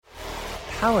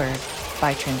Powered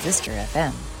by Transistor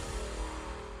FM.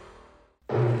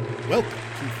 Welcome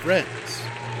to Friends,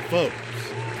 Foes,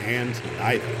 and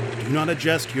Neither. Do not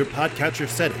adjust your podcatcher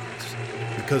settings,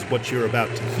 because what you're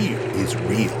about to hear is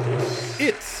real.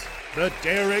 It's the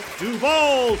Derek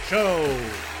Duval Show!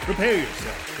 Prepare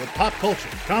yourself for pop culture,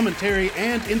 commentary,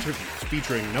 and interviews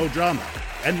featuring no drama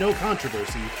and no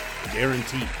controversy,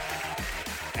 guaranteed.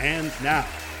 And now,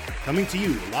 coming to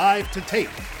you live to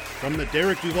tape from the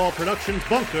Derek Duval Productions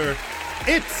bunker,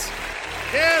 it's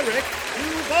Derek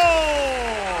Duval!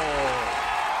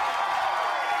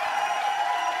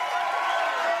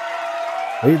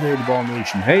 Hey there, Duval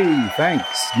Nation. Hey,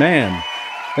 thanks, man.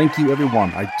 Thank you, everyone.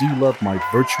 I do love my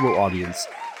virtual audience.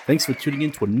 Thanks for tuning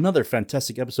in to another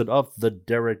fantastic episode of the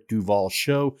Derek Duval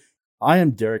Show. I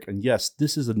am Derek, and yes,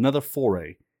 this is another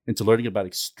foray into learning about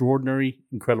extraordinary,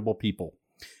 incredible people.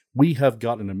 We have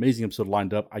got an amazing episode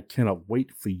lined up. I cannot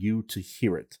wait for you to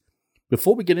hear it.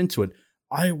 Before we get into it,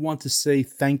 I want to say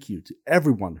thank you to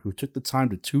everyone who took the time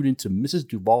to tune into Mrs.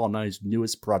 Duval and I's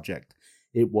newest project.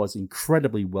 It was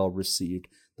incredibly well received.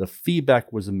 The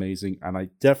feedback was amazing, and I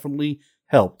definitely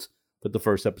helped that the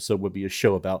first episode would be a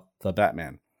show about the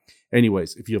Batman.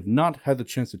 Anyways, if you have not had the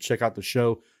chance to check out the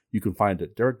show, you can find it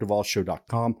at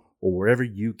derekduvalshow.com or wherever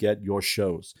you get your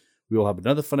shows. We will have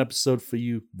another fun episode for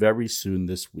you very soon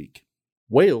this week.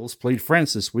 Wales played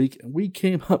France this week, and we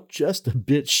came up just a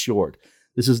bit short.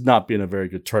 This has not been a very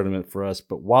good tournament for us,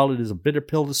 but while it is a bitter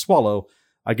pill to swallow,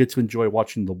 I get to enjoy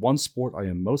watching the one sport I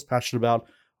am most passionate about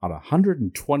on a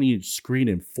 120-inch screen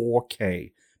in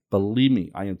 4K. Believe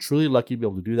me, I am truly lucky to be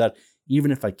able to do that,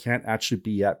 even if I can't actually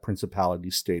be at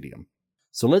Principality Stadium.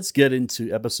 So let's get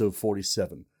into episode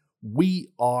 47. We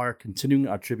are continuing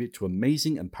our tribute to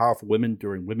amazing and powerful women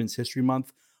during Women's History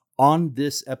Month. On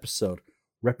this episode,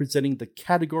 representing the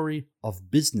category of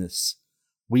business,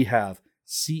 we have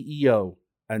CEO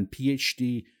and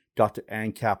PhD Dr.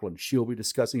 Ann Kaplan. She will be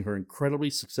discussing her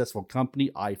incredibly successful company,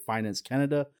 iFinance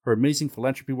Canada, her amazing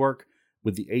philanthropy work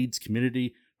with the AIDS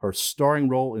community, her starring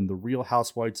role in the Real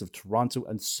Housewives of Toronto,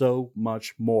 and so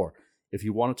much more. If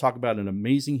you want to talk about an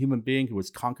amazing human being who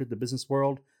has conquered the business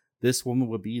world, this woman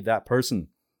will be that person.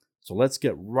 So let's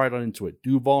get right on into it.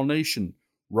 Duval Nation,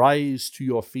 rise to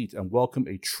your feet and welcome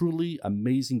a truly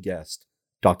amazing guest,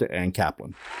 Dr. Ann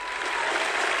Kaplan.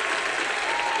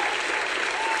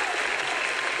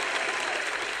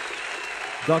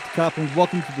 Dr. Kaplan,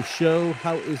 welcome to the show.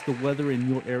 How is the weather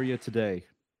in your area today?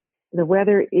 The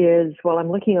weather is, well,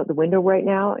 I'm looking out the window right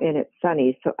now and it's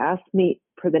sunny. So ask me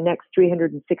for the next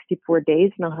 364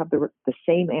 days and I'll have the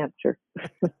same answer.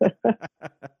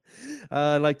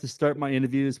 I like to start my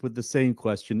interviews with the same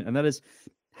question, and that is,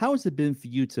 how has it been for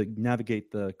you to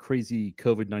navigate the crazy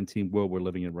COVID-19 world we're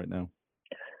living in right now?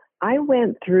 I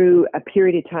went through a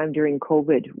period of time during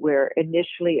COVID where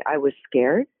initially I was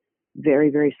scared, very,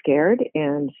 very scared.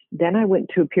 And then I went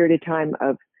to a period of time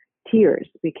of tears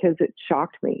because it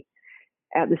shocked me.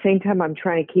 At the same time, I'm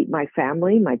trying to keep my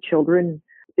family, my children,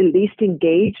 at least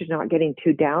engaged and not getting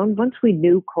too down. Once we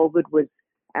knew COVID was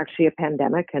actually a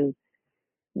pandemic and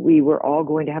we were all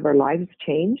going to have our lives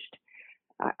changed,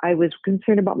 I was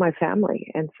concerned about my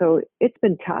family. And so it's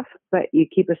been tough, but you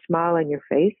keep a smile on your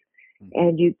face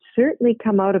and you certainly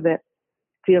come out of it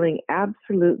feeling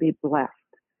absolutely blessed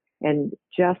and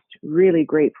just really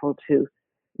grateful to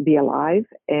be alive.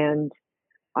 And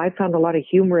I found a lot of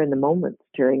humor in the moments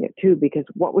during it too, because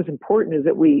what was important is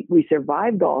that we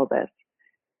survived all of this.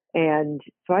 And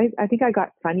so I think I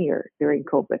got funnier during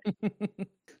COVID.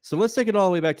 So let's take it all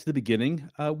the way back to the beginning.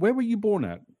 Where were you born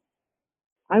at?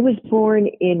 I was born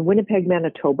in Winnipeg,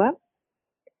 Manitoba,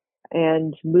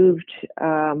 and moved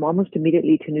almost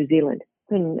immediately to New Zealand.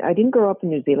 And I didn't grow up in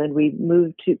New Zealand. We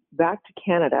moved back to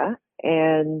Canada,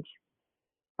 and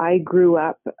I grew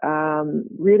up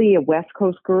really a West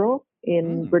Coast girl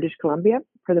in British Columbia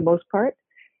for the most part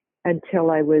until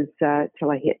I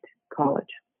hit college.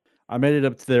 I made it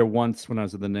up to there once when I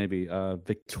was in the Navy.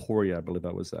 Victoria, I believe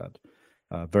I was at.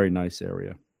 Very nice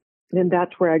area. And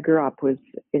that's where I grew up, was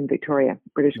in Victoria,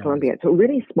 British Columbia. So a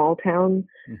really small town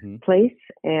place.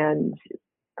 And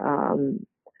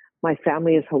my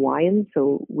family is Hawaiian,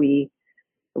 so we're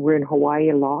in Hawaii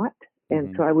a lot.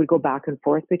 And so I would go back and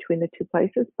forth between the two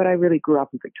places, but I really grew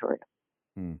up in Victoria.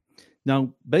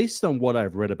 Now, based on what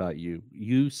I've read about you,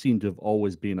 you seem to have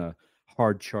always been a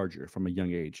hard charger from a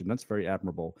young age, and that's very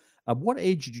admirable. At what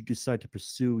age did you decide to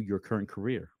pursue your current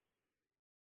career?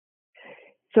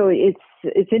 So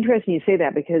it's interesting you say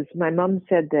that, because my mom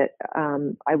said that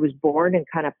I was born and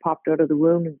kind of popped out of the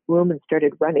womb and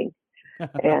started running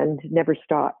and never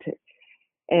stopped.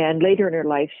 And later in her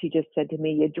life, she just said to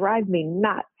me, "You drive me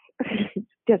nuts."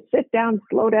 just sit down,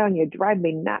 slow down. You drive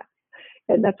me nuts.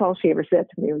 And that's all she ever said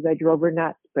to me was I drove her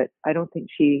nuts. But I don't think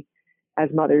she, as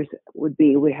mothers would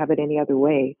have it any other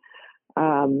way.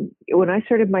 When I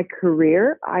started my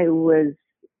career, I was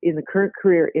in the current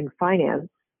career in finance.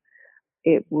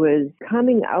 It was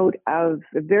coming out of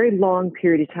a very long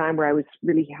period of time where I was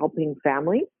really helping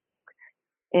families.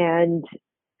 And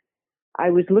I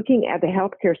was looking at the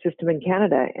healthcare system in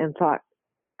Canada and thought,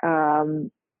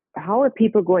 how are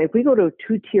people going? If we go to a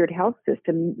two-tiered health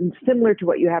system, similar to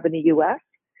what you have in the US,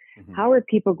 how are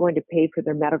people going to pay for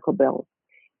their medical bills?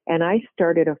 And I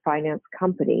started a finance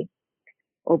company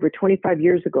over 25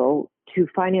 years ago to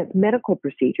finance medical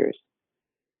procedures,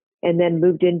 and then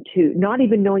moved into not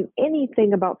even knowing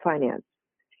anything about finance.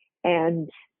 And,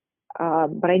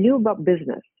 but I knew about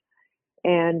business.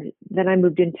 And then I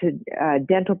moved into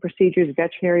dental procedures,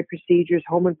 veterinary procedures,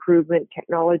 home improvement,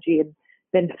 technology, and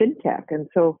then fintech. And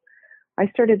so I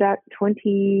started that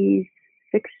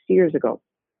 26 years ago.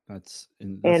 That's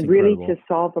and really to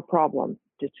solve a problem,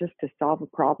 just to solve a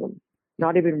problem,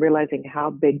 not even realizing how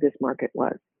big this market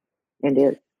was and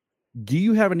is. Do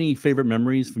you have any favorite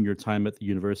memories from your time at the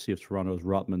University of Toronto's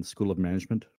Rotman School of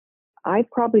Management? I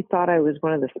probably thought I was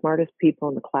one of the smartest people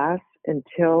in the class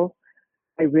until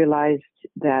I realized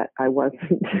that I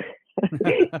wasn't.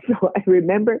 So I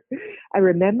remember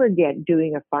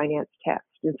doing a finance test.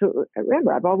 And so I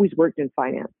remember I've always worked in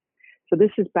finance. So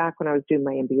this is back when I was doing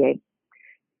my MBA.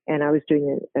 And I was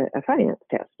doing a finance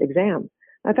test exam.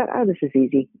 I thought, oh, this is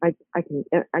easy. I'm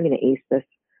going to ace this.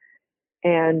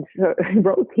 And so I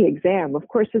wrote the exam. Of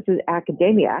course, this is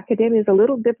academia. Academia is a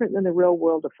little different than the real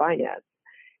world of finance.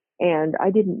 And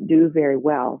I didn't do very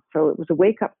well. So it was a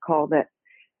wake-up call that,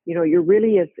 you're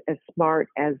really as smart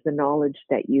as the knowledge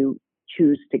that you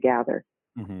choose to gather,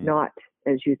 not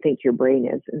as you think your brain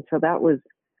is. And so that was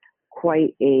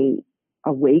quite a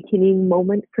awakening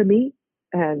moment for me.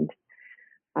 And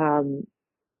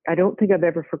I don't think I've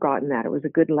ever forgotten that. It was a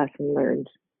good lesson learned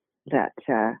that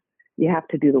you have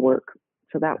to do the work.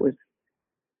 So that was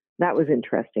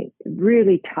interesting.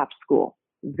 Really tough school.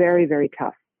 Very, very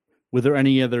tough. Were there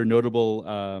any other notable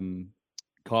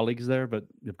colleagues there, but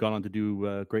have gone on to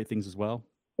do great things as well?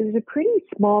 It was a pretty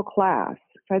small class.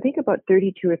 So I think about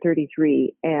 32 or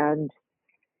 33. And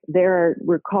there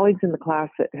were colleagues in the class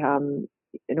that,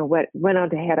 went on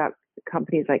to head up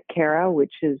companies like Cara,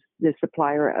 which is the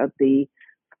supplier of the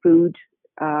food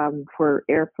for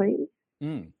airplanes,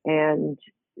 and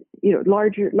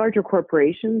larger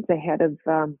corporations. The head of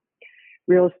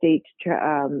real estate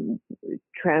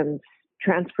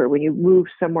transfer when you move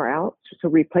somewhere else, so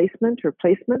replacement or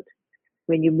placement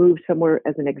when you move somewhere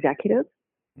as an executive.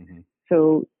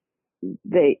 So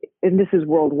and this is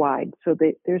worldwide. So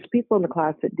there's people in the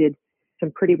class that did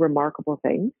some pretty remarkable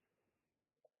things.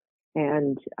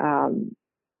 And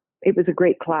it was a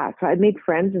great class. So I made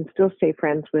friends and still stay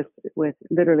friends with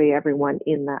literally everyone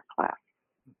in that class.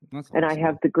 That's awesome. And I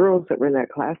have the girls that were in that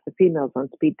class, the females, on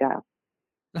speed dial.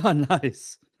 Oh,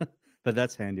 nice. But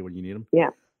that's handy when you need them. Yeah.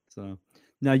 So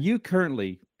now you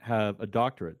currently have a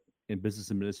doctorate in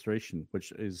business administration,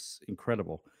 which is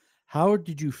incredible. How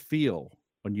did you feel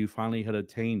when you finally had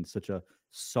attained such a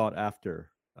sought after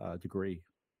degree?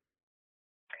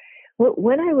 Well,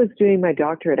 when I was doing my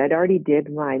doctorate, I'd already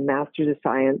did my Master's of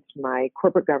Science, my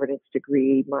corporate governance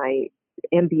degree, my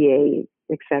MBA,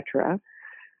 etc.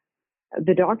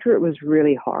 The doctorate was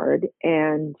really hard,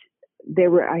 and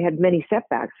I had many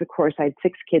setbacks. Of course, I had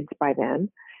 6 kids by then,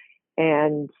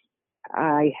 and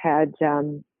I had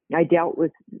I dealt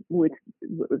with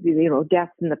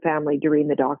death in the family during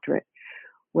the doctorate.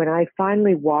 When I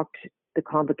finally walked the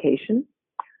convocation,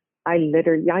 you're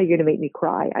going to make me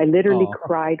cry. I literally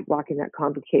cried walking that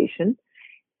convocation.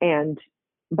 And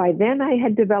by then I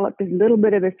had developed a little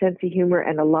bit of a sense of humor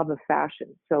and a love of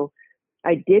fashion. So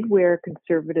I did wear a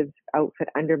conservative outfit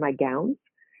under my gowns,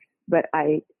 but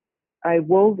I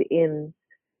wove in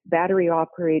battery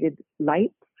operated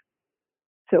lights.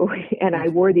 So, and I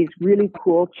wore these really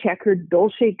cool checkered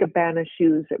Dolce & Gabbana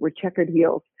shoes that were checkered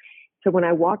heels. So when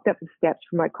I walked up the steps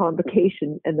for my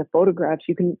convocation and the photographs,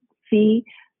 you can see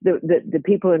the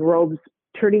people in robes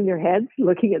turning their heads,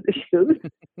 looking at the shoes.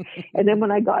 And then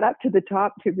when I got up to the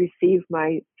top to receive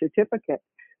my certificate,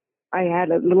 I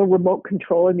had a little remote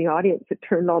control in the audience that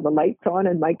turned all the lights on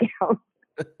in my gown.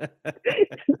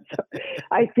 So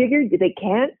I figured they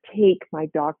can't take my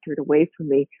doctorate away from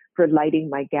me for lighting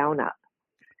my gown up.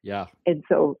 Yeah. And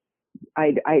so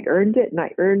I'd earned it, and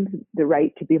I earned the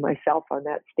right to be myself on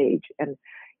that stage. And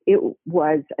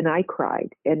I cried,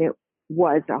 and it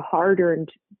was a hard-earned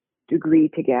degree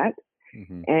to get.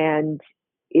 And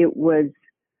it was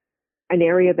an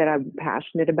area that I'm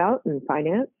passionate about in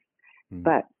finance,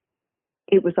 but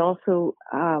it was also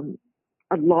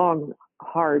a long,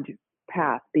 hard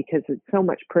path because it's so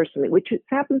much personally, which it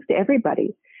happens to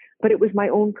everybody. But it was my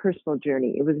own personal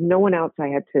journey. It was no one else I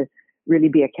had to really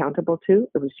be accountable to.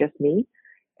 It was just me.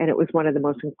 And it was one of the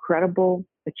most incredible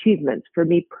achievements for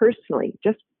me personally,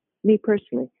 just me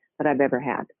personally, that I've ever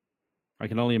had. I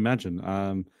can only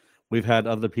imagine. We've had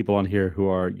other people on here who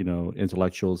are,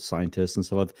 intellectuals, scientists, and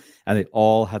so on, and they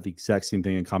all have the exact same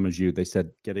thing in common as you. They said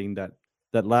getting that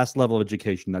last level of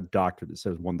education, that doctorate, they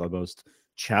said was one of the most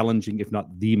challenging, if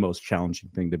not the most challenging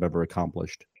thing they've ever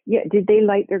accomplished. Yeah. Did they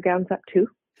light their gowns up too?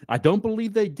 I don't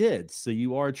believe they did. So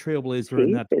you are a trailblazer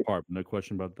in that department. No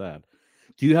question about that.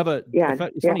 Do you have a? Yeah.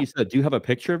 It's funny you said. Do you have a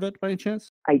picture of it by any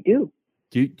chance? I do.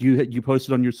 Do you post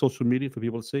it on your social media for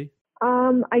people to see?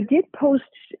 I did post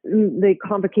the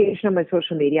convocation on my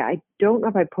social media. I don't know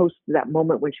if I posted that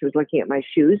moment when she was looking at my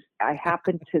shoes.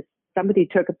 Somebody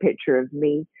took a picture of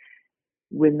me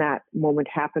when that moment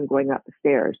happened going up the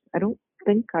stairs. I don't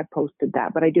think I posted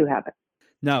that, but I do have it.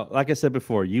 Now, like I said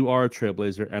before, you are a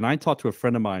trailblazer, and I talked to a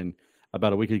friend of mine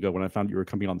about a week ago when I found you were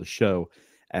coming on the show,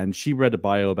 and she read a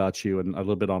bio about you and a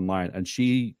little bit online, and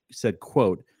she said,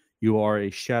 quote, "You are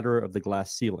a shatterer of the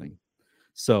glass ceiling."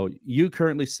 So you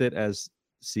currently sit as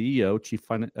CEO, Chief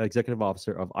Executive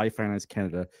Officer of iFinance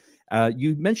Canada.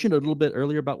 You mentioned a little bit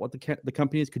earlier about what the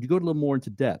company is. Could you go a little more into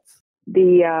depth?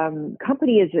 The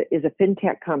company is a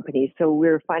fintech company. So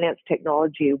we're finance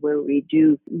technology where we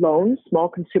do loans, small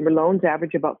consumer loans,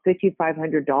 average about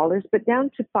 $5,500, but down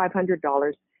to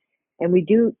 $500. And we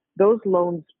do those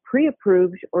loans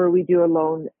pre-approved, or we do a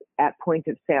loan at point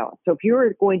of sale. So if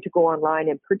you're going to go online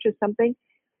and purchase something,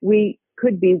 we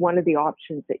could be one of the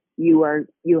options that you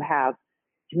have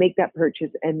to make that purchase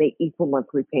and make equal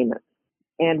monthly payments.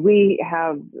 And we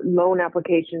have loan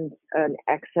applications in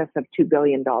excess of $2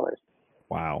 billion.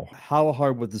 Wow. How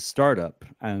hard was the startup,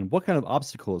 and what kind of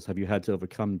obstacles have you had to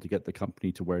overcome to get the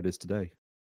company to where it is today?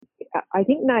 I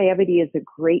think naivety is a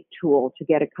great tool to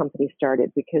get a company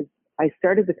started, because I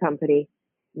started the company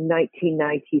in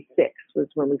 1996 was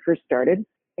when we first started.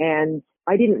 And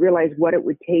I didn't realize what it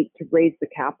would take to raise the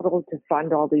capital to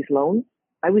fund all these loans.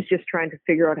 I was just trying to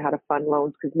figure out how to fund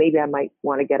loans because maybe I might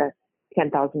want to get a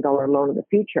 $10,000 loan in the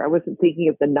future. I wasn't thinking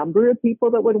of the number of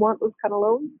people that would want those kind of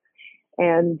loans.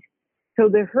 And so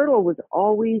the hurdle was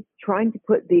always trying to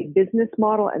put the business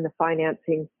model and the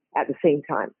financing at the same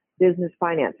time, business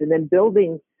finance, and then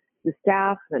building the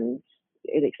staff and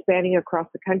expanding across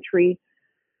the country.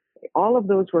 All of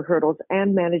those were hurdles,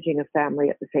 and managing a family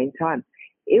at the same time.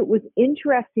 It was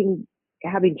interesting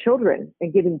having children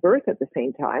and giving birth at the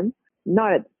same time,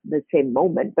 not at the same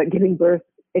moment, but giving birth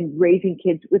and raising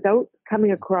kids without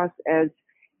coming across as,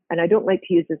 and I don't like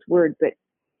to use this word, but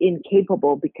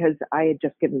incapable, because I had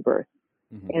just given birth.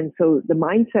 Mm-hmm. And so the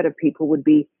mindset of people would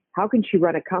be, how can she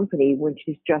run a company when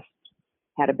she's just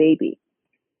had a baby?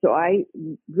 So I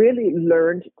really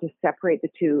learned to separate the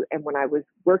two. And when I was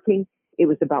working, it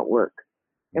was about work.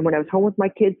 And when I was home with my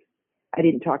kids, I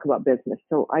didn't talk about business.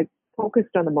 So I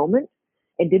focused on the moment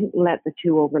and didn't let the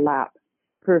two overlap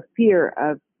for fear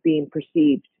of being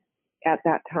perceived at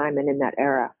that time and in that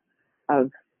era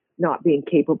of not being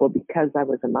capable because I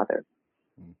was a mother.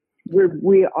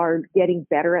 We are getting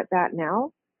better at that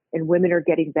now, and women are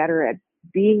getting better at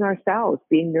being ourselves,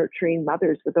 being nurturing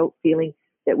mothers without feeling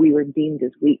that we were deemed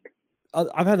as weak.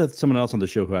 I've had someone else on the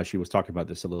show who actually was talking about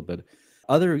this a little bit.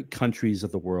 Other countries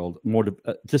of the world,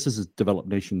 just as developed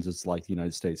nations as like the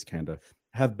United States, Canada,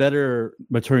 have better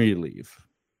maternity leave.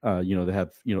 They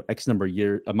have, X number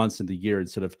of months in the year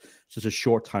instead of such a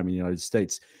short time in the United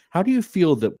States. How do you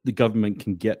feel that the government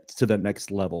can get to that next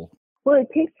level? Well, it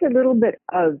takes a little bit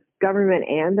of government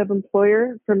and of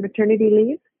employer for maternity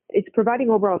leave. It's providing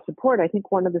overall support. I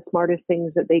think one of the smartest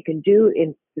things that they can do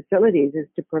in facilities is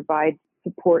to provide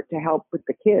support to help with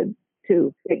the kids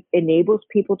too. It enables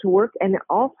people to work. And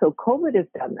also COVID has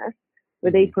done this,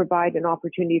 where they provide an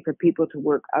opportunity for people to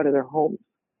work out of their homes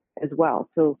as well.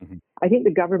 So I think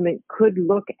the government could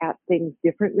look at things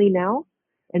differently now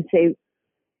and say,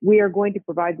 we are going to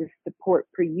provide this support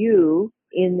for you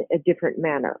in a different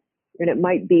manner. And it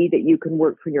might be that you can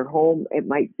work from your home. It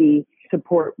might be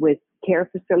support with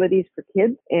care facilities for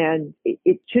kids. And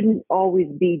it shouldn't always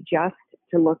be just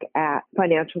to look at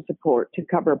financial support to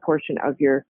cover a portion of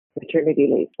your maternity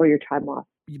leave or your time off.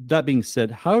 That being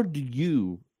said, how do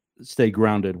you stay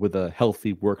grounded with a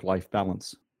healthy work-life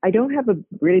balance? I don't have a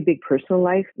really big personal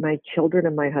life. My children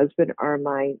and my husband are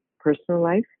my personal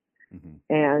life.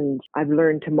 And I've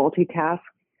learned to multitask.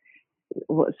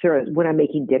 well, Sarah, when I'm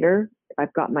making dinner,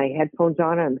 I've got my headphones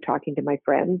on, I'm talking to my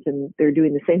friends and they're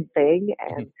doing the same thing.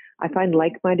 And I find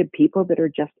like-minded people that are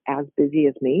just as busy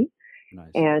as me.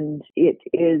 Nice. And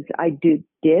I did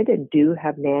and do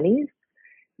have nannies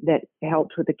that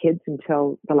helped with the kids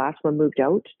until the last one moved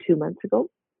out 2 months ago.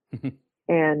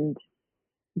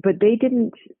 But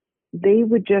they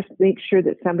would just make sure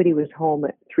that somebody was home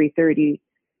at 3:30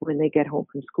 when they get home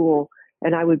from school,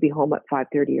 and I would be home at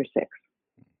 5:30 or 6.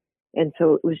 And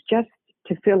so it was just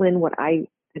to fill in the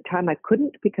time I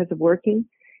couldn't because of working,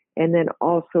 and then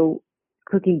also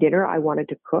cooking dinner. I wanted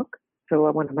to cook, so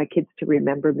I wanted my kids to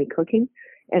remember me cooking,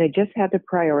 and I just had to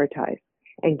prioritize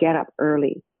and get up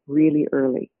early, really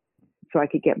early, so I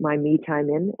could get my me time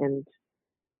in and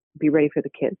be ready for the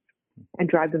kids and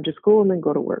drive them to school and then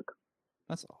go to work.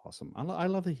 That's awesome. I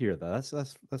love to hear that.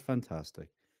 That's fantastic.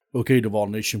 Okay, Duval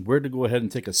Nation, we're going to go ahead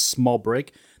and take a small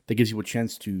break that gives you a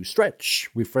chance to stretch,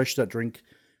 refresh that drink,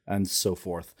 and so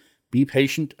forth. Be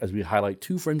patient as we highlight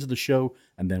 2 friends of the show,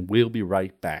 and then we'll be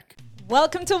right back.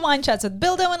 Welcome to Wine Chats with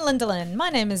Bildo and Lindelin. My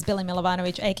name is Billy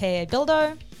Milovanovic, aka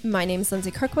Bildo. My name is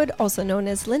Lindsay Kirkwood, also known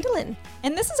as Lindelin.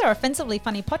 And this is our offensively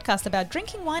funny podcast about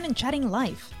drinking wine and chatting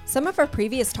life. Some of our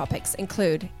previous topics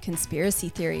include conspiracy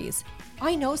theories.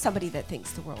 I know somebody that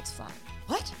thinks the world's flat.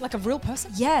 What? Like a real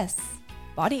person? Yes.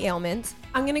 Body ailments.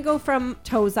 I'm going to go from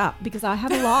toes up because I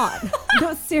have a lot.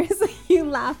 No, seriously, you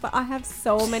laugh, but I have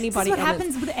so many body ailments.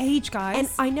 This is what happens with age, guys. And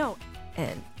I know.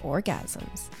 And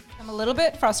orgasms. I'm a little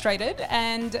bit frustrated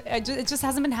and it just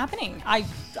hasn't been happening.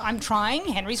 I'm trying,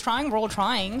 Henry's trying, we're all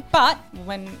trying. But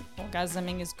when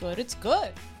orgasming is good, it's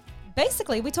good.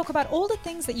 Basically, we talk about all the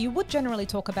things that you would generally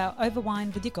talk about over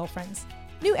wine with your girlfriends.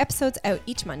 New episodes out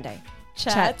each Monday.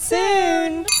 Chat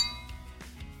soon!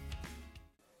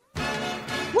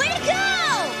 Way to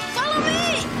go! Follow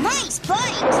me! Nice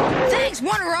bike! Thanks,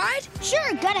 want a ride?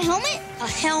 Sure, got a helmet? A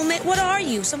helmet? What are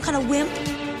you, some kind of wimp?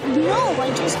 No,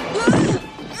 I just...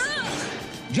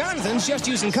 Jonathan's just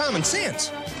using common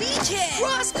sense. Beachhead!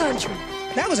 Cross country!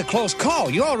 That was a close call.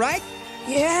 You all right?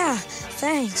 Yeah,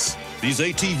 thanks. These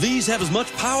ATVs have as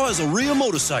much power as a real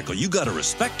motorcycle. You gotta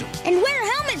respect them. And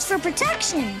wear helmets for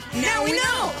protection. Now we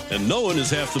know! And knowing is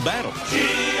half the battle.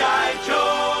 G.I.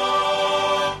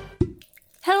 Joe!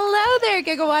 Hello there,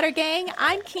 Gigawater Gang.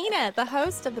 I'm Keena, the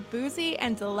host of the boozy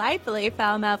and delightfully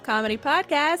foul-mouthed comedy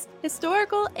podcast,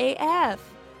 Historical AF.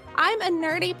 I'm a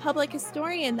nerdy public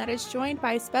historian that is joined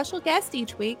by a special guest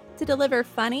each week to deliver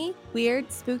funny,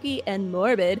 weird, spooky, and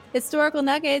morbid historical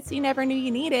nuggets you never knew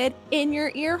you needed in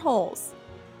your ear holes.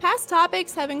 Past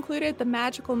topics have included the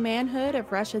magical manhood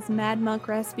of Russia's mad monk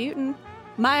Rasputin,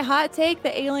 my hot take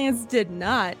that aliens did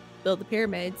not build the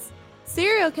pyramids,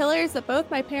 serial killers that both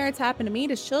my parents happened to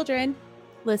meet as children.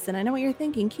 Listen, I know what you're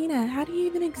thinking, Keena, how do you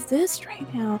even exist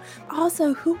right now?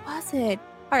 Also, who was it?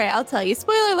 All right, I'll tell you.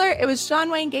 Spoiler alert, it was John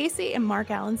Wayne Gacy and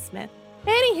Mark Allen Smith.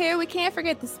 Anywho, we can't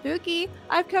forget the spooky.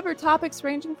 I've covered topics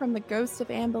ranging from the ghost of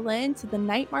Anne Boleyn to the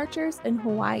night marchers in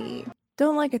Hawaii.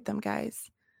 Don't look at them, guys.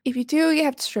 If you do, you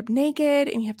have to strip naked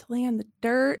and you have to lay on the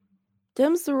dirt.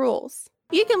 Them's the rules.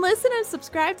 You can listen and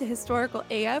subscribe to Historical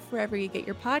AF wherever you get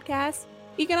your podcasts.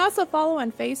 You can also follow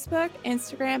on Facebook,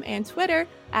 Instagram, and Twitter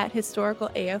at Historical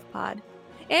AF Pod.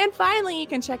 And finally, you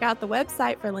can check out the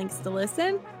website for links to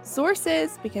listen,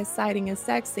 sources, because citing is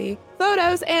sexy,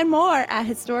 photos, and more at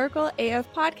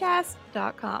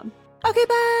historicalafpodcast.com. Okay,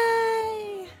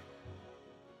 bye!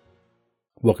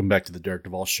 Welcome back to the Derek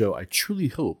Duval Show. I truly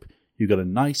hope you got a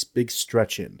nice big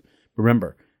stretch in.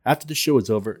 Remember, after the show is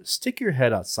over, stick your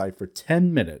head outside for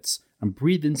 10 minutes and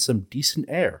breathe in some decent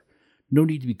air. No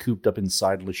need to be cooped up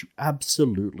inside unless you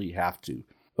absolutely have to.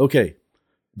 Okay.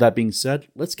 That being said,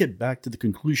 let's get back to the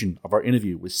conclusion of our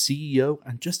interview with CEO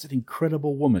and just an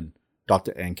incredible woman,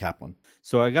 Dr. Ann Kaplan.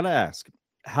 So I got to ask,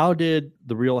 how did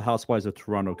the Real Housewives of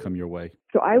Toronto come your way?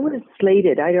 So I was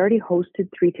slated. I'd already hosted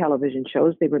 3 television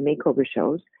shows. They were makeover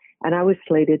shows. And I was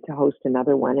slated to host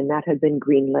another one, and that had been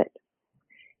greenlit.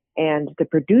 And the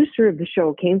producer of the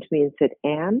show came to me and said,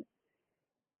 Ann,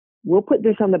 we'll put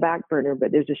this on the back burner,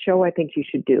 but there's a show I think you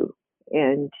should do.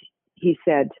 And he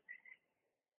said,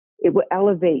 it will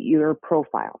elevate your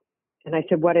profile. And I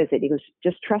said, what is it? He goes,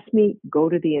 just trust me, go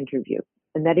to the interview.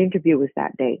 And that interview was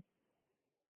that day.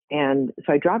 And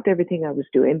so I dropped everything I was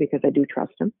doing because I do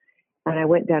trust him. And I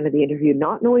went down to the interview,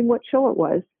 not knowing what show it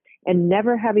was and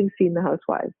never having seen The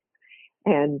Housewives.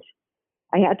 And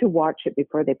I had to watch it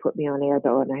before they put me on air,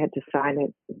 though. And I had to sign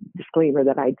a disclaimer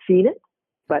that I'd seen it,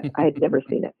 but I had never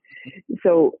seen it.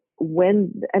 So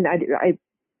I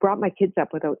brought my kids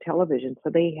up without television, so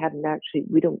they hadn't actually.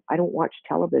 I don't watch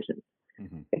television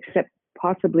except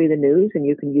possibly the news, and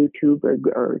you can YouTube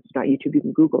or it's not YouTube. You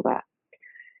can Google that.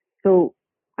 So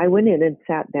I went in and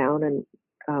sat down and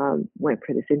went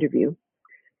for this interview.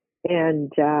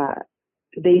 And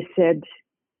they said,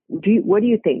 what do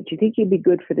you think? Do you think you'd be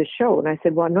good for the show? And I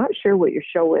said, well, I'm not sure what your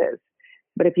show is,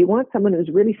 but if you want someone who's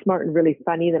really smart and really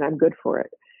funny, then I'm good for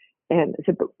it. And I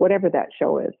said, but whatever that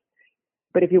show is.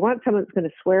 But if you want someone that's going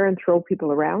to swear and throw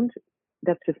people around,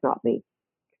 that's just not me.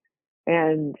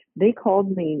 And they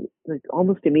called me like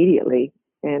almost immediately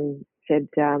and said,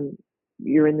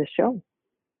 you're in the show.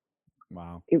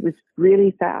 Wow. It was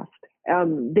really fast.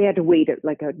 They had to wait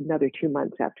like another 2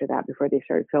 months after that before they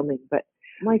started filming. But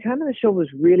my time on the show was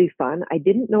really fun. I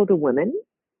didn't know the women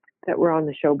that were on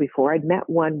the show before. I'd met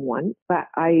one once, but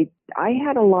I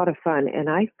had a lot of fun. And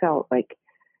I felt like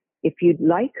if you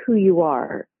like who you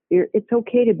are, it's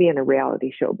okay to be in a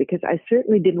reality show, because I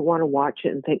certainly didn't want to watch it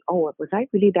and think, oh, was I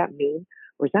really that mean?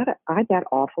 Was I that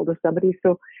awful to somebody?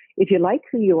 So if you like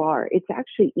who you are, it's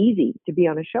actually easy to be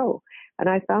on a show. And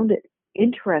I found it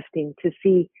interesting to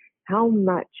see how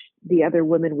much the other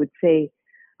women would say,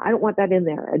 I don't want that in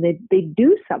there. And they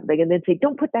do something and then say,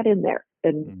 don't put that in there.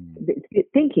 And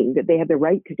thinking that they have the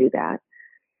right to do that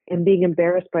and being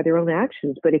embarrassed by their own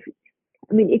actions. But if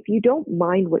you don't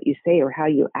mind what you say or how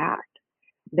you act,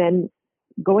 then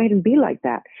go ahead and be like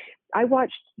that. I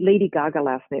watched Lady Gaga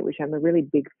last night, which I'm a really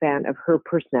big fan of her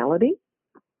personality.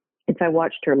 And so I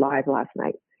watched her live last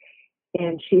night.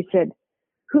 And she said,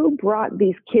 who brought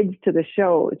these kids to the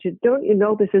show? She said, don't you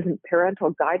know this isn't parental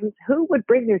guidance? Who would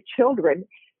bring their children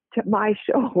to my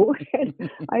show? And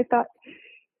I thought,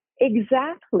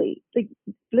 exactly.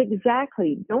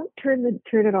 Don't turn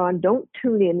it on. Don't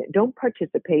tune in. Don't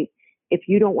participate if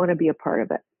you don't want to be a part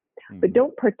of it. But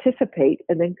don't participate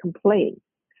and then complain.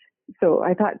 So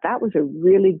I thought that was a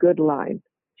really good line.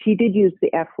 She did use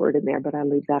the F word in there, but I'll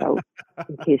leave that out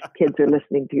in case kids are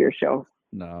listening to your show.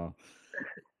 No.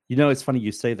 You know, it's funny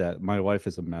you say that. My wife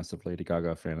is a massive Lady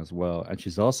Gaga fan as well, and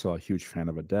she's also a huge fan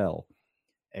of Adele.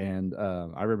 And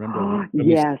I remember...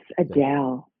 Yes,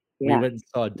 Adele. We went and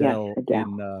saw Adele,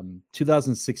 in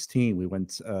 2016. We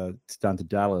went down to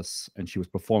Dallas, and she was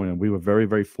performing, and we were very,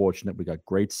 very fortunate. We got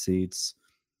great seats.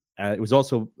 It was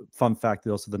also, fun fact,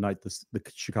 also the night the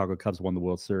Chicago Cubs won the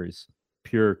World Series.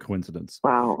 Pure coincidence.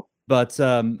 Wow. But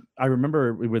I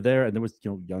remember we were there, and there was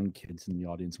young kids in the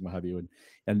audience and what have you.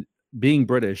 And being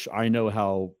British, I know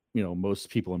how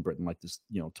most people in Britain like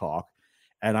to talk.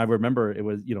 And I remember it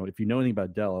was if you know anything about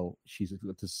Adele, she's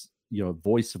this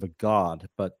voice of a god,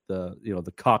 but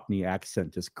the Cockney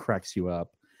accent just cracks you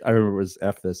up. I remember it was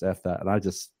F this, F that, and I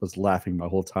just was laughing my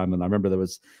whole time. And I remember there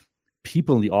was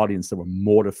people in the audience that were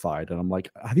mortified, and I'm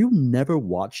like, have you never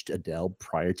watched Adele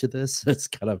prior to this? It's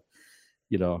kind of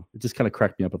it just kind of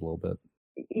cracked me up a little bit.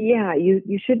 Yeah,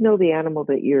 you should know the animal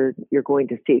that you're going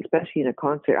to see, especially in a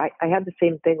concert. I had the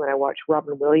same thing when I watched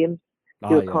Robin Williams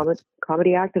do a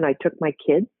comedy act, and I took my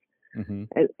kids. Mm-hmm.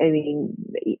 I mean,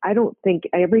 I don't think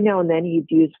every now and then he'd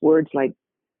use words like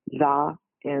 "the"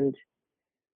 and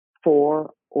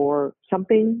 "for" or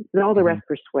something, and all the rest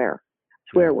were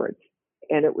swear words.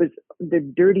 And it was the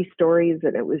dirty stories,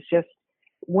 and it was just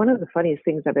one of the funniest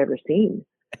things I've ever seen.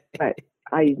 But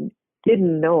I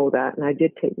didn't know that, and I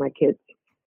did take my kids.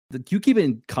 Do you keep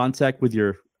in contact with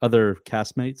your other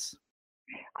castmates?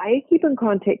 I keep in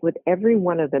contact with every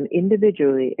one of them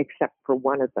individually, except for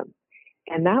one of them.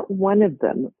 And that one of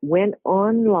them went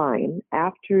online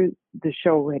after the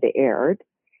show had aired.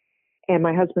 And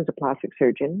my husband's a plastic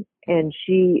surgeon, and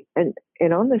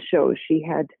and on the show she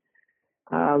had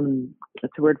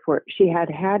what's the word for it? She had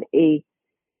a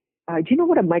do you know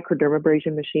what a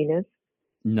microdermabrasion machine is?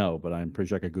 No, but I'm pretty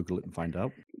sure I could Google it and find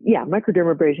out. Yeah,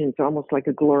 microdermabrasion is almost like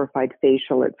a glorified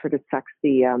facial. It sort of sucks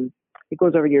it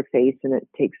goes over your face and it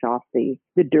takes off the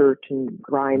dirt and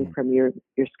grime from your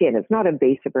skin. It's not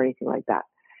invasive or anything like that.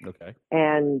 Okay.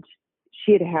 And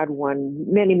she had one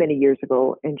many, many years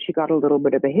ago, and she got a little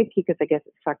bit of a hickey because I guess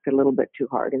it sucked a little bit too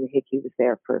hard, and the hickey was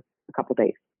there for a couple of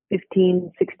days.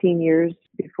 15, 16 years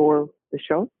before the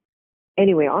show.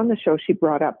 Anyway, on the show, she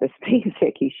brought up this face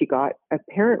hickey she got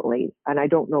apparently, and I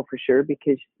don't know for sure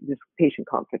because this patient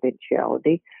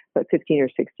confidentiality, but 15 or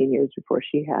 16 years before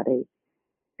she had a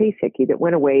face hickey that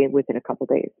went away within a couple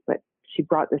of days. But she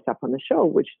brought this up on the show,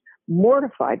 which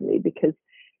mortified me because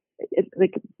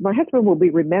like my husband will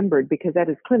be remembered because at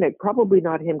his clinic, probably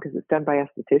not him because it's done by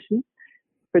estheticians,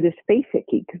 for this face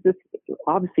hickey because this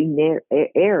obviously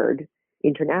aired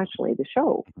internationally, the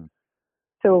show.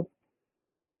 So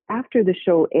after the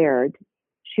show aired,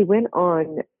 she went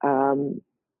on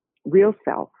Real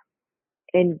Self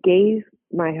and gave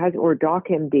my husband, or Doc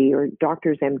MD or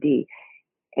Doctors MD,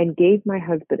 and gave my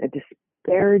husband a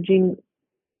disparaging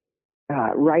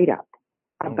write-up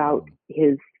about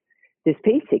his this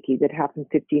pay sickie that happened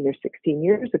 15 or 16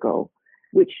 years ago,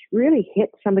 which really hit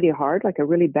somebody hard, like a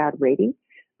really bad rating.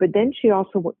 But then she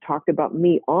also talked about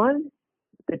me on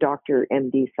the Dr.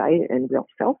 MD site and Real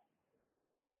Self,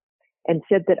 and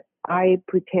said that I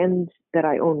pretend that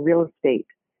I own real estate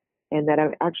and that I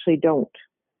actually don't.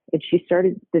 And she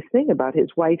started this thing about his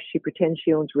wife. She pretends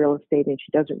she owns real estate and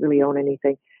she doesn't really own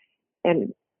anything.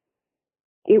 And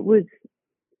it was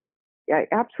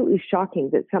absolutely shocking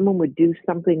that someone would do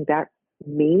something that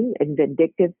mean and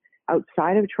vindictive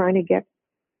outside of trying to get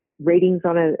ratings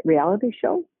on a reality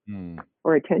show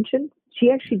or attention.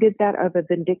 She actually did that of a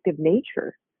vindictive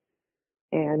nature.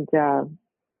 And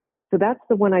so that's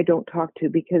the one I don't talk to,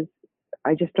 because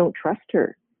I just don't trust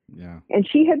her. Yeah. And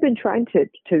she had been trying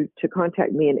to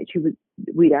contact me, and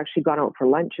we'd actually gone out for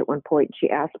lunch at one point. She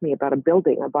asked me about a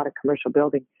building. I bought a commercial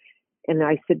building. And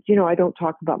I said, I don't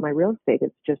talk about my real estate.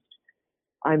 It's just,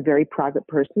 I'm a very private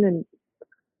person, and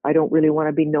I don't really want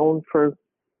to be known for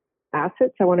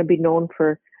assets. I want to be known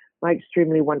for my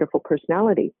extremely wonderful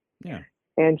personality. Yeah.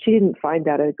 And she didn't find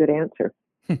that a good answer.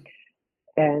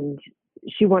 And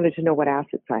she wanted to know what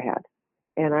assets I had.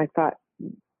 And I thought,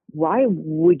 why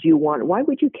would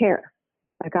you care?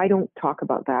 Like, I don't talk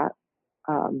about that.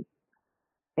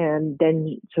 And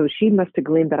then, so she must have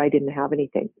gleaned that I didn't have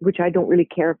anything, which I don't really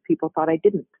care if people thought I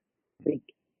didn't. Like,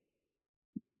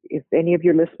 if any of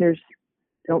your listeners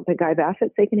don't think I have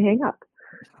assets, they can hang up.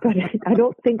 But I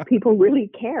don't think people really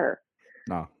care.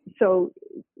 No. So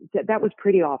that was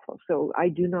pretty awful. So I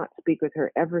do not speak with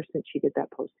her ever since she did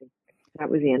that posting. That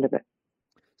was the end of it.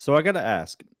 So I got to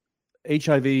ask,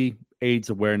 HIV, AIDS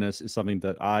awareness is something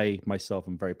that I myself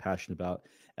am very passionate about.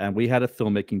 And we had a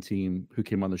filmmaking team who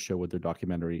came on the show with their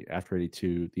documentary, After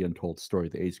 82, The Untold Story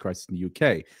of the AIDS Crisis in the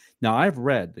UK. Now, I've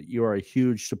read that you are a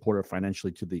huge supporter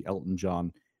financially to the Elton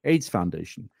John AIDS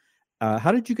Foundation.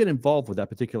 How did you get involved with that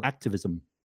particular activism?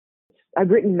 I've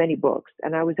written many books,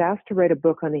 and I was asked to write a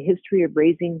book on the history of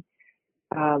raising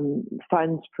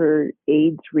funds for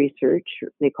AIDS research.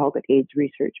 They called it AIDS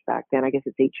research back then. I guess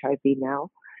it's HIV now.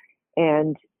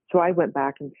 And so I went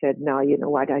back and said, no, you know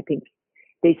what? I think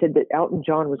they said that Elton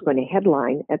John was going to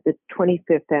headline at the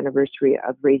 25th anniversary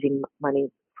of raising money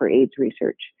for AIDS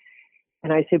research.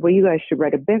 And I said, well, you guys should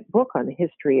write a book on the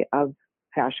history of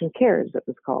Fashion Cares, it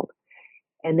was called.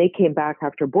 And they came back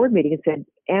after a board meeting and said,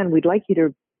 Anne, we'd like you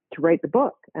to write the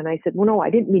book. And I said, well, no, I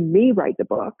didn't mean me write the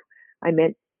book. I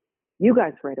meant you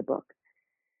guys write a book.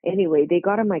 Anyway, they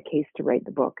got on my case to write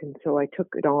the book. And so I took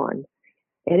it on.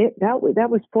 And that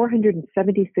was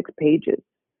 476 pages.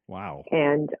 Wow.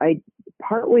 And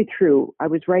partway through, I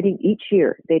was writing each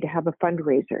year, they'd have a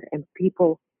fundraiser, and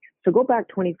people, so go back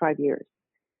 25 years.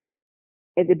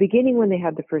 At the beginning, when they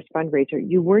had the first fundraiser,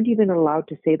 you weren't even allowed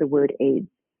to say the word AIDS.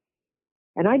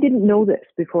 And I didn't know this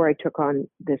before I took on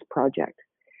this project,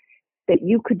 that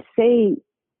you could say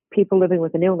people living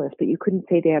with an illness, but you couldn't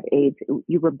say they have AIDS.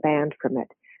 You were banned from it.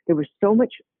 There was so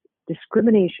much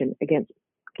discrimination against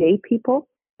gay people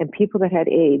and people that had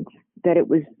AIDS that it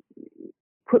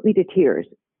put me to tears.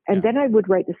 And then I would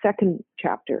write the second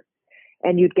chapter,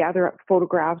 and you'd gather up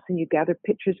photographs and you'd gather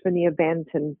pictures from the event,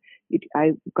 and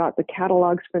I got the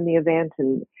catalogs from the event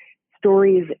and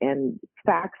stories and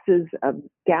faxes of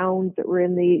gowns that were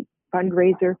in the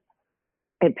fundraiser.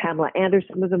 And Pamela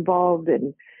Anderson was involved,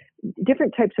 and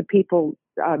different types of people,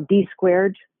 D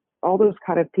Squared, all those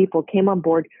kind of people came on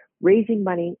board raising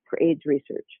money for AIDS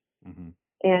research. Mm-hmm.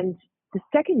 And the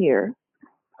second year,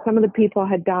 some of the people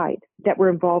had died that were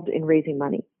involved in raising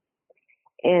money.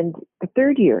 And the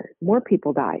third year, more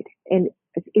people died. And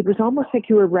it was almost like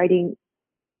you were writing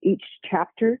each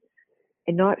chapter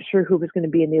and not sure who was going to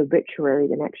be in the obituary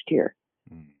the next year.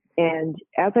 Mm. And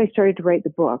as I started to write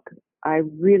the book, I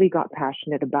really got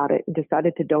passionate about it and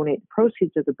decided to donate the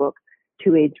proceeds of the book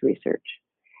to AIDS research.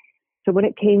 So when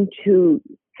it came to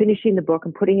finishing the book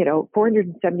and putting it out,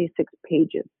 476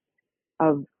 pages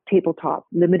of tabletop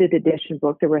limited edition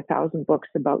book. There were 1,000 books,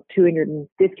 about $250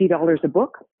 a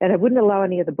book. And I wouldn't allow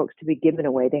any of the books to be given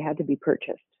away. They had to be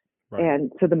purchased. Right.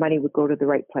 And so the money would go to the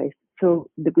right place. So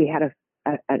we had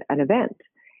an event,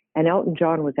 and Elton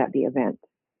John was at the event,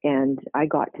 and I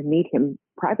got to meet him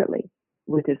privately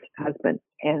with his husband.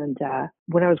 And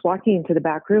when I was walking into the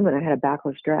back room and I had a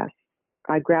backless dress,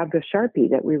 I grabbed a Sharpie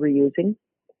that we were using,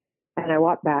 and I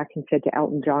walked back and said to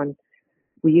Elton John,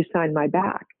 will you sign my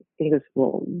back? And he goes,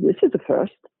 well, this is a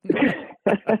first.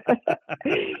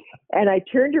 And I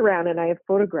turned around and I have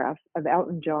photographs of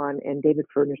Elton John and David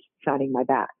Furness signing my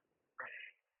back.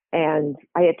 And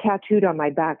I had tattooed on my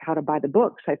back how to buy the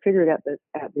book. So I figured at the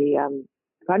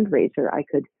fundraiser, I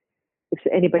could, if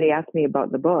anybody asked me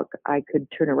about the book, I could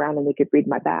turn around and they could read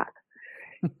my back.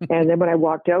 And then when I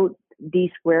walked out,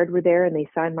 D Squared were there and they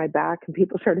signed my back and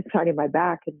people started signing my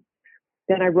back. And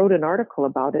then I wrote an article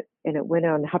about it and it went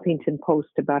on Huffington Post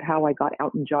about how I got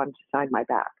Elton John to sign my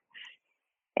back.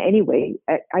 Anyway,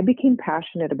 I became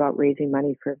passionate about raising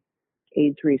money for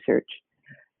AIDS research.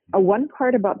 One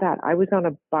part about that, I was on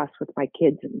a bus with my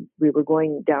kids and we were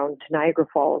going down to Niagara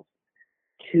Falls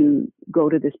to go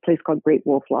to this place called Great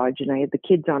Wolf Lodge. And I had the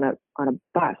kids on a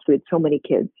bus. We had so many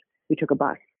kids. We took a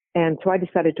bus. And so I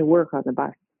decided to work on the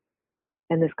bus.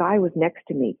 And this guy was next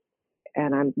to me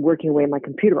and I'm working away on my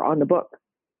computer on the book.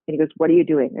 And he goes, "What are you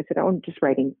doing?" I said, "Oh, I'm just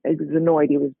writing." I was annoyed.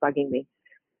 He was bugging me.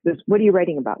 He goes, "What are you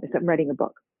writing about?" I said, "I'm writing a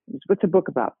book." He goes, "What's a book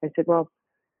about?" I said, "Well,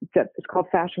 it's called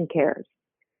Fashion Cares."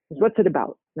 He goes, "What's it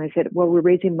about?" And I said, "Well, we're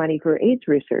raising money for AIDS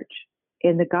research."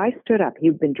 And the guy stood up.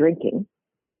 He'd been drinking,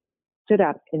 stood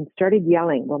up and started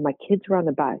yelling while my kids were on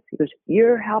the bus. He goes,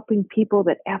 "You're helping people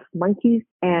that F monkeys."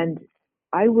 And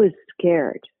I was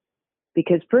scared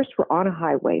because first we're on a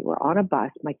highway, we're on a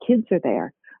bus, my kids are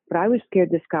there, but I was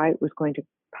scared this guy was going to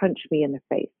punch me in the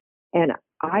face. And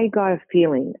I got a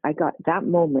feeling, I got that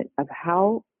moment of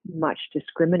how much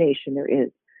discrimination there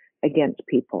is against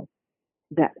people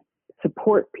that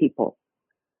support people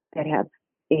that have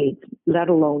AIDS, let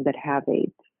alone that have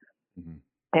AIDS. Mm-hmm.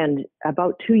 And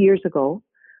about 2 years ago,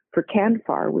 for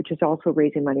CanFAR, which is also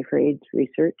raising money for AIDS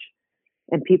research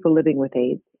and people living with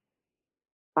AIDS,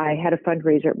 I had a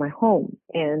fundraiser at my home.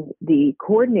 And the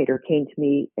coordinator came to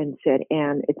me and said,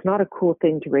 "Anne, it's not a cool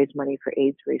thing to raise money for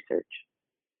AIDS research."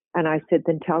 And I said,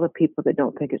 "Then tell the people that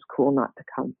don't think it's cool not to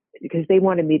come." Because they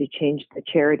wanted me to change the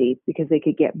charity because they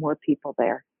could get more people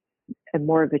there and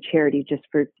more of a charity just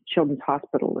for Children's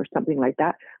Hospital or something like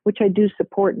that, which I do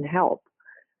support and help.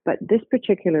 But this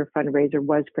particular fundraiser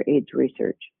was for AIDS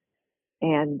research.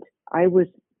 And I was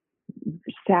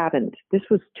saddened. This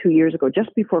was 2 years ago,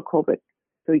 just before COVID.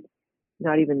 So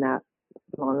not even that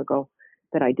long ago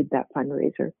that I did that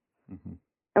fundraiser. Mm-hmm.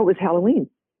 It was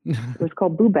Halloween. It was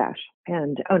called Boo Bash.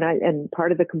 And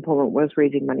part of the component was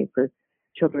raising money for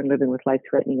children living with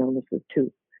life-threatening illnesses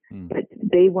too. But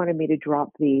they wanted me to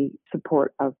drop the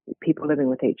support of people living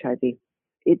with HIV.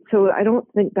 So I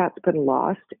don't think that's been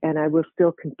lost, and I will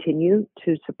still continue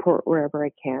to support wherever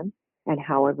I can and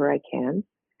however I can.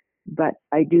 But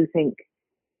I do think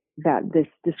that this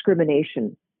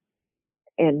discrimination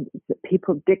and the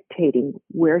people dictating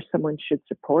where someone should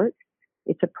support,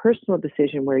 it's a personal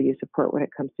decision where you support when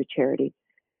it comes to charity.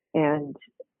 And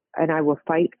I will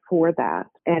fight for that.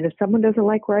 And if someone doesn't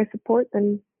like where I support,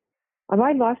 then have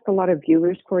I lost a lot of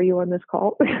viewers for you on this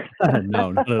call?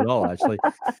 No, not at all, actually.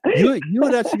 You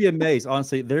would actually be amazed,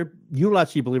 honestly. You'll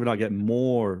actually, believe it or not, get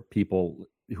more people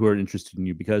who are interested in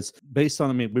you because based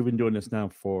on, we've been doing this now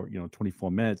for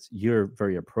 24 minutes. You're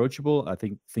very approachable. I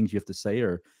think things you have to say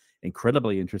are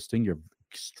incredibly interesting. You're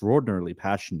extraordinarily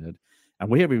passionate, and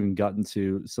we haven't even gotten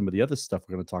to some of the other stuff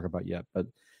we're going to talk about yet. But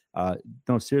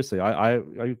no, seriously, I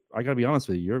got to be honest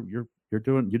with you. You're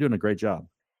doing a great job.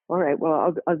 All right.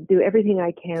 Well, I'll do everything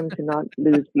I can to not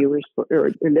lose viewers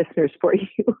or listeners for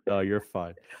you. No, you're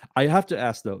fine. I have to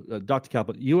ask though, Dr.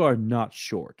 Kaplan, you are not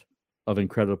short of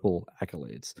incredible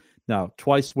accolades. Now,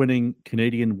 twice winning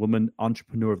Canadian Woman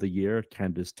Entrepreneur of the Year,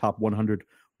 Canada's top 100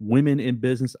 women in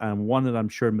business, and one that I'm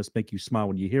sure must make you smile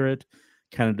when you hear it,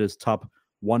 Canada's top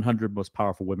 100 most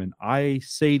powerful women. I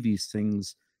say these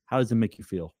things. How does it make you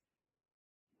feel?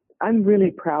 I'm really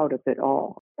proud of it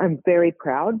all. I'm very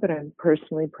proud, but I'm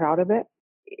personally proud of it.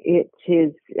 It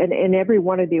is, and every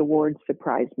one of the awards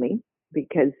surprised me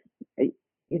because,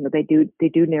 they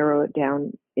do narrow it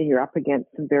down, and you're up against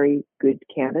some very good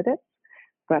candidates.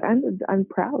 But I'm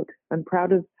proud. I'm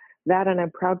proud of that, and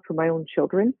I'm proud for my own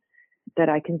children that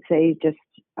I can say just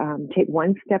take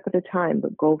one step at a time,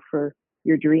 but go for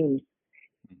your dreams.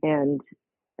 And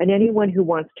anyone who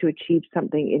wants to achieve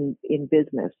something in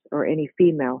business, or any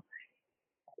female,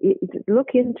 look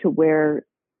into where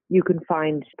you can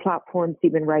find platforms,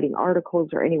 even writing articles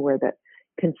or anywhere that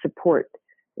can support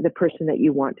the person that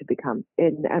you want to become.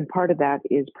 And part of that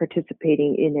is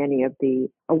participating in any of the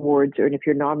awards, or if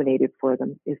you're nominated for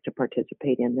them, is to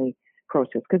participate in the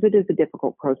process, because it is a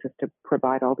difficult process to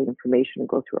provide all the information and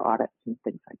go through audits and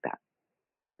things like that.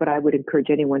 But I would encourage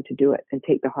anyone to do it and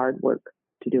take the hard work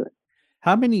to do it.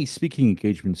 How many speaking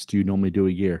engagements do you normally do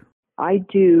a year? I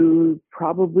do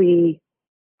probably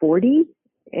 40,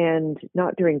 and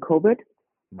not during COVID.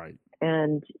 Right.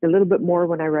 And a little bit more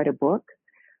when I write a book.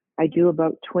 I do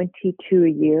about 22 a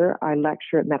year. I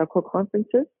lecture at medical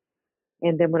conferences.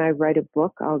 And then when I write a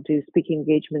book, I'll do speaking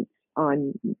engagements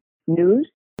on news,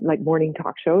 like morning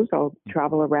talk shows. I'll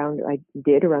travel around. I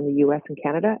did around the US and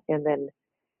Canada. And then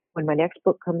when my next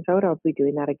book comes out, I'll be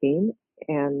doing that again.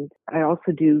 And I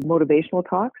also do motivational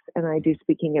talks, and I do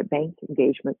speaking at bank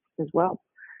engagements as well.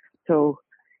 So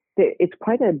it's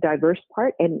quite a diverse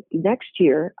part. And next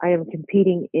year, I am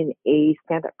competing in a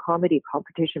stand-up comedy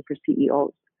competition for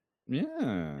CEOs.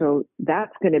 Yeah. So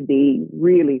that's going to be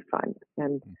really fun.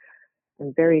 And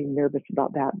I'm very nervous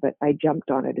about that, but I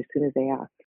jumped on it as soon as they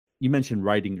asked. You mentioned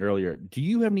writing earlier. Do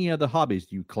you have any other hobbies?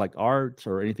 Do you collect art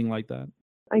or anything like that?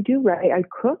 I do write. I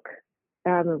cook.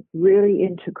 I'm really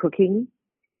into cooking.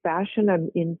 Fashion,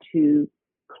 I'm into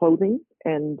clothing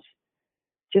and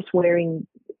just wearing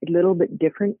a little bit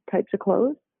different types of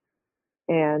clothes.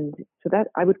 And so that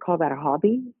I would call that a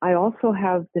hobby. I also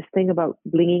have this thing about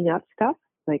blinging up stuff.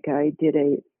 Like I did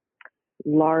a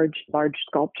large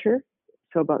sculpture,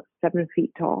 so about 7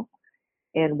 feet tall.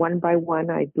 And one by one,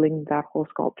 I blinged that whole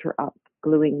sculpture up,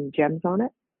 gluing gems on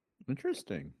it.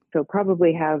 Interesting. So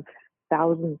probably have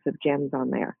thousands of gems on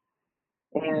there.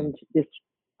 And this,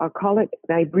 I'll call it,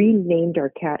 I renamed our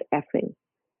cat Effing.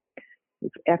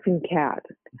 It's Effing Cat.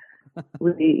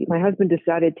 My husband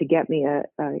decided to get me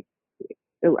I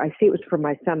say it was for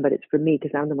my son, but it's for me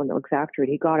because I'm the one that looks after it.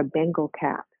 He got a Bengal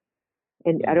cat.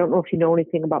 And I don't know if you know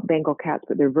anything about Bengal cats,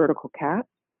 but they're vertical cats.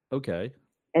 Okay.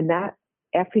 And that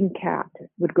Effing cat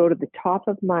would go to the top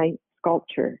of my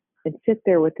sculpture and sit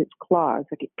there with its claws.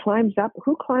 Like it climbs up.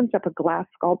 Who climbs up a glass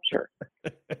sculpture?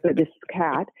 So this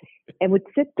cat, and would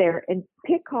sit there and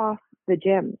pick off the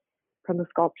gems from the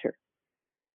sculpture.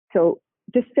 So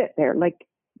just sit there, like,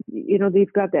 you know,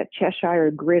 they've got that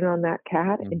Cheshire grin on that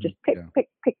cat, and just pick.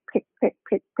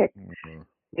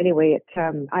 Anyway,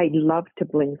 I love to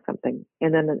bling something.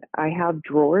 And then I have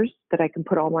drawers that I can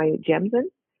put all my gems in.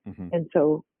 And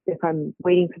so if I'm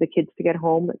waiting for the kids to get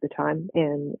home at the time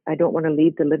and I don't want to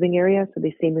leave the living area so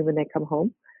they see me when they come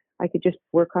home, I could just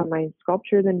work on my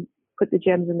sculpture, then put the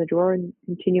gems in the drawer and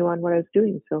continue on what I was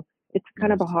doing. So it's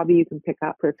kind of a hobby you can pick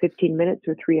up for 15 minutes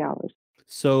or 3 hours.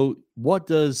 So what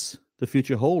does the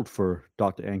future hold for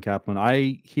Dr. Ann Kaplan?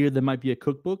 I hear there might be a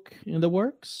cookbook in the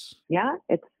works. Yeah,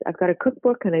 I've got a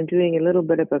cookbook, and I'm doing a little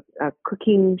bit of a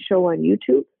cooking show on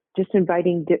YouTube, just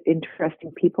inviting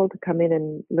interesting people to come in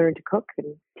and learn to cook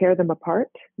and tear them apart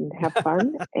and have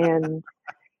fun and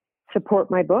support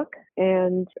my book.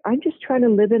 And I'm just trying to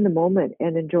live in the moment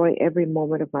and enjoy every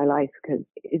moment of my life because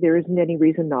there isn't any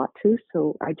reason not to.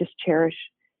 So I just cherish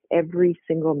every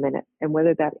single minute. And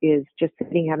whether that is just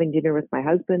sitting, having dinner with my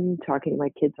husband, talking to my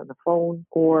kids on the phone,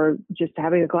 or just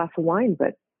having a glass of wine,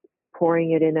 but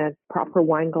pouring it in a proper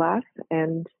wine glass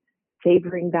and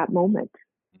savoring that moment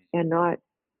and not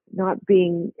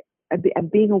being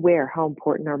aware how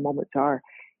important our moments are.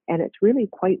 And it's really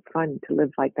quite fun to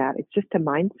live like that. It's just a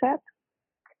mindset.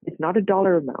 It's not a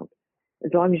dollar amount,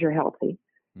 as long as you're healthy.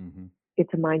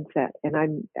 It's a mindset, and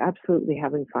I'm absolutely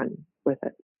having fun with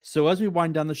it. So as we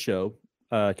wind down the show,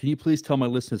 can you please tell my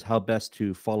listeners how best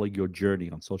to follow your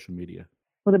journey on social media?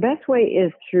 Well, the best way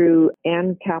is through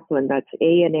Ann Kaplan. That's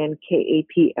ANNKAPLAN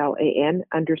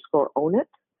 _own it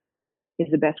is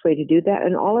the best way to do that.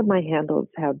 And all of my handles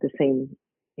have the same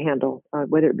handle,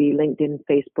 whether it be LinkedIn,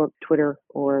 Facebook, Twitter,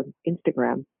 or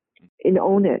Instagram. And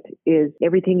own it is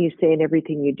everything you say and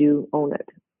everything you do, own it.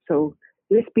 So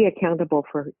just be accountable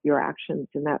for your actions.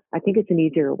 And that, I think it's an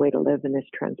easier way to live in this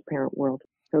transparent world.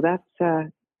 So that's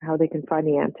how they can find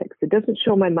the antics. It doesn't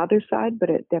show my mother's side, but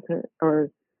it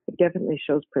definitely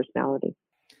shows personality.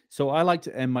 So I like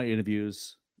to end my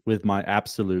interviews with my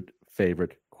absolute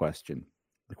favorite question.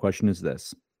 The question is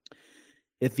this: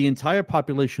 if the entire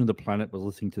population of the planet was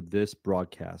listening to this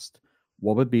broadcast,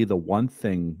 what would be the one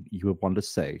thing you would want to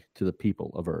say to the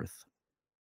people of Earth?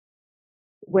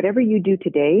 Whatever you do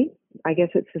today, I guess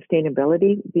it's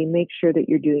sustainability. Make sure that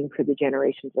you're doing for the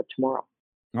generations of tomorrow.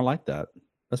 I like that.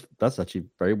 That's actually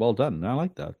very well done. I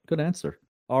like that. Good answer.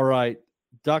 All right,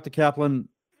 Dr. Kaplan,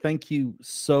 thank you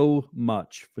so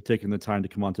much for taking the time to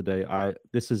come on today.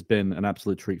 This has been an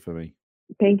absolute treat for me.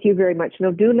 Thank you very much.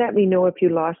 Now, do let me know if you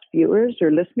lost viewers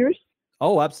or listeners.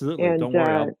 Oh, absolutely. And, don't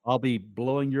worry. I'll be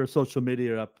blowing your social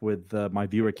media up with my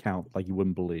viewer count like you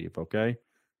wouldn't believe, okay?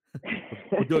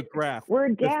 We'll do a graph. We're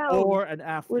down. Before and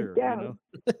after. We're down.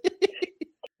 You know?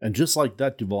 And just like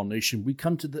that, Duval Nation, we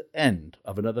come to the end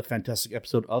of another fantastic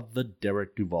episode of The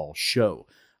Derek Duval Show.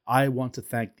 I want to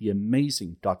thank the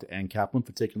amazing Dr. Ann Kaplan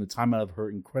for taking the time out of her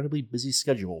incredibly busy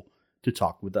schedule to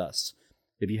talk with us.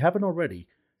 If you haven't already,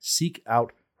 seek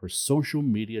out her social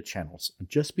media channels and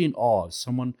just be in awe of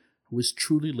someone who is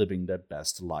truly living their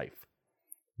best life.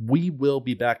 We will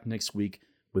be back next week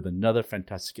with another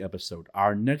fantastic episode.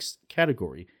 Our next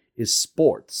category is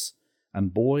sports.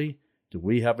 And boy, do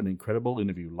we have an incredible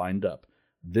interview lined up.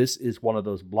 This is one of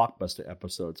those blockbuster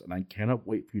episodes, and I cannot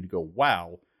wait for you to go,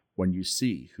 wow, when you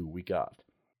see who we got.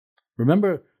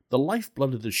 Remember, the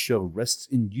lifeblood of this show rests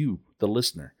in you, the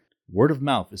listener. Word of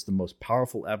mouth is the most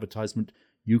powerful advertisement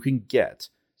you can get,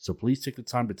 so please take the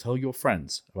time to tell your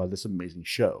friends about this amazing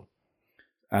show.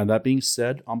 And that being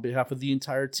said, on behalf of the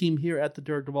entire team here at the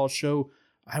Derek Duvall Show,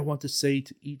 I want to say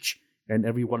to each and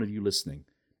every one of you listening,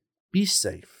 be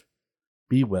safe,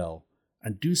 be well,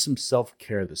 and do some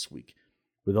self-care this week.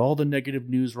 With all the negative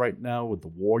news right now, with the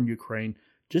war in Ukraine,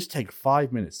 just take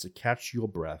 5 minutes to catch your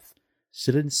breath,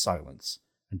 sit in silence,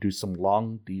 and do some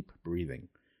long, deep breathing.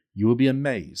 You will be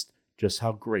amazed just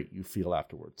how great you feel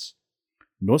afterwards.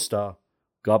 Nosta,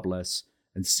 God bless,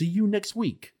 and see you next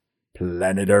week,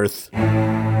 Planet Earth.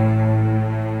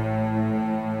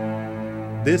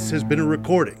 This has been a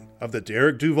recording of The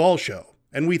Derek Duvall Show,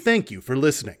 and we thank you for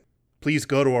listening. Please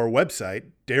go to our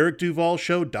website,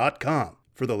 DerekDuvallShow.com,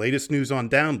 for the latest news on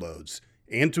downloads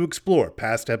and to explore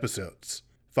past episodes.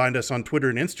 Find us on Twitter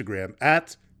and Instagram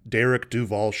at Derek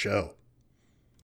Duvall Show.